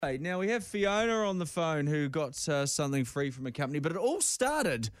Hey, now we have Fiona on the phone who got something free from a company, but it all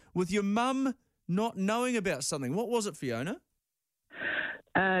started with your mum not knowing about something. What was it, Fiona?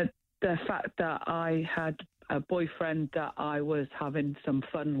 The fact that I had a boyfriend that I was having some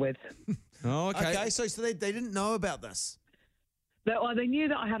fun with. Oh, Okay, so they didn't know about this. They knew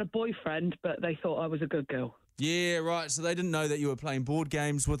that I had a boyfriend, but they thought I was a good girl. Yeah, right. So they didn't know that you were playing board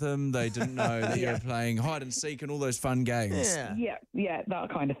games with him. They didn't know that you were playing hide and seek and all those fun games. Yeah, that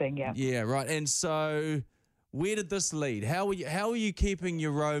kind of thing, yeah. Yeah, right. And so where did this lead? How are you keeping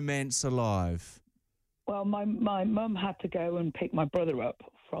your romance alive? Well, my mum had to go and pick my brother up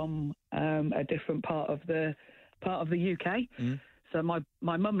from a different part of the UK. Mm. So my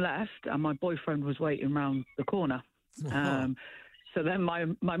mum left and my boyfriend was waiting round the corner. So then my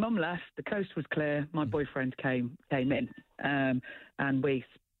mum left, the coast was clear, my boyfriend came in, and we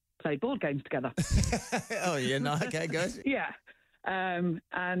played board games together. Oh, yeah, no, okay, good. Yeah.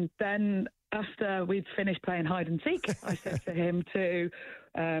 And then after we'd finished playing hide and seek, I said to him to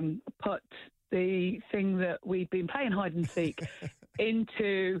put the thing that we'd been playing hide and seek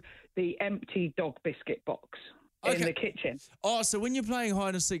into the empty dog biscuit box. In the kitchen. Oh, so when you're playing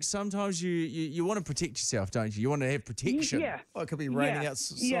hide and seek, sometimes you want to protect yourself, don't you? You want to have protection. Yeah. Oh, it could be raining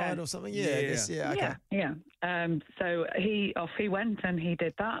outside or something. Yeah, I guess, okay. Yeah. So off he went and he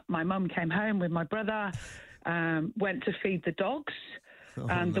did that. My mum came home with my brother, went to feed the dogs,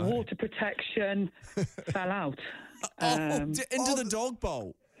 and the water protection fell out. Into the dog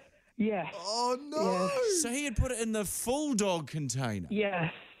bowl. Yeah. Oh, no. Yes. So he had put it in the full dog container.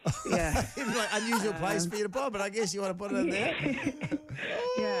 Yes. Yeah. It's like unusual place for you to put it, but I guess you want to put it in there.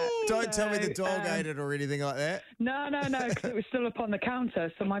 Yeah. Don't tell me the dog ate it or anything like that. No, because it was still up on the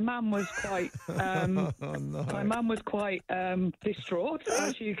counter. So my mum was quite, my mum was quite distraught,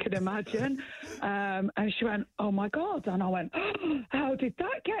 as you can imagine. And she went, "Oh my God!" And I went, "Oh, how did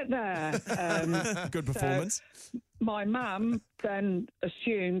that get there?" Good performance. So my mum then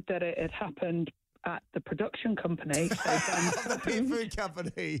assumed that it had happened at the production company. So The pet food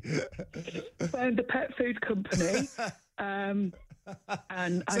company. phoned the pet food company.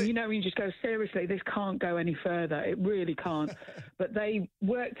 And you know, you just go, seriously, this can't go any further. It really can't. But they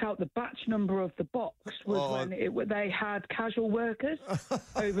worked out the batch number of the box was when they had casual workers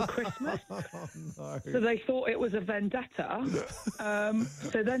over Christmas. Oh, no. So they thought it was a vendetta.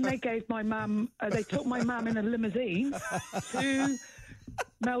 So then they gave my mum, they took my mum in a limousine to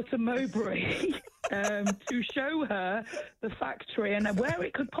Melton Mowbray to show her the factory and where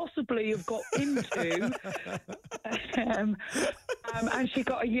it could possibly have got into. And she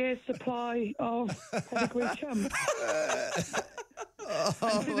got a year's supply of pedigree chump.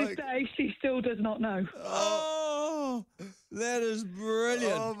 And to this day, she still does not know. Oh, that is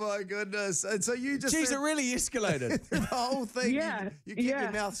brilliant. Oh, my goodness. And so you just... Jeez, it really escalated. the whole thing. Yeah, You keep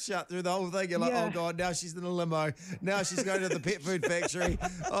your mouth shut through the whole thing. You're like, oh, God, now she's in a limo. Now she's going to the pet food factory.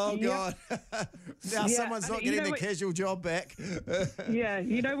 Oh, God. Now someone's not getting their casual job back. Yeah,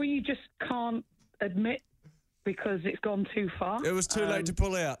 you know when you just can't admit because it's gone too far. It was too late to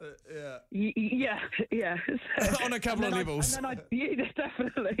pull out. Yeah. On a couple of levels. And then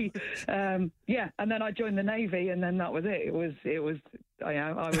definitely. And then I joined the Navy, and then that was it. It was.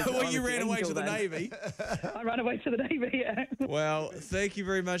 I was. Well, you ran away to the Navy. I ran away to the Navy. Yeah. Well, thank you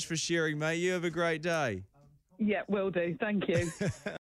very much for sharing, mate. You have a great day. Yeah, will do. Thank you.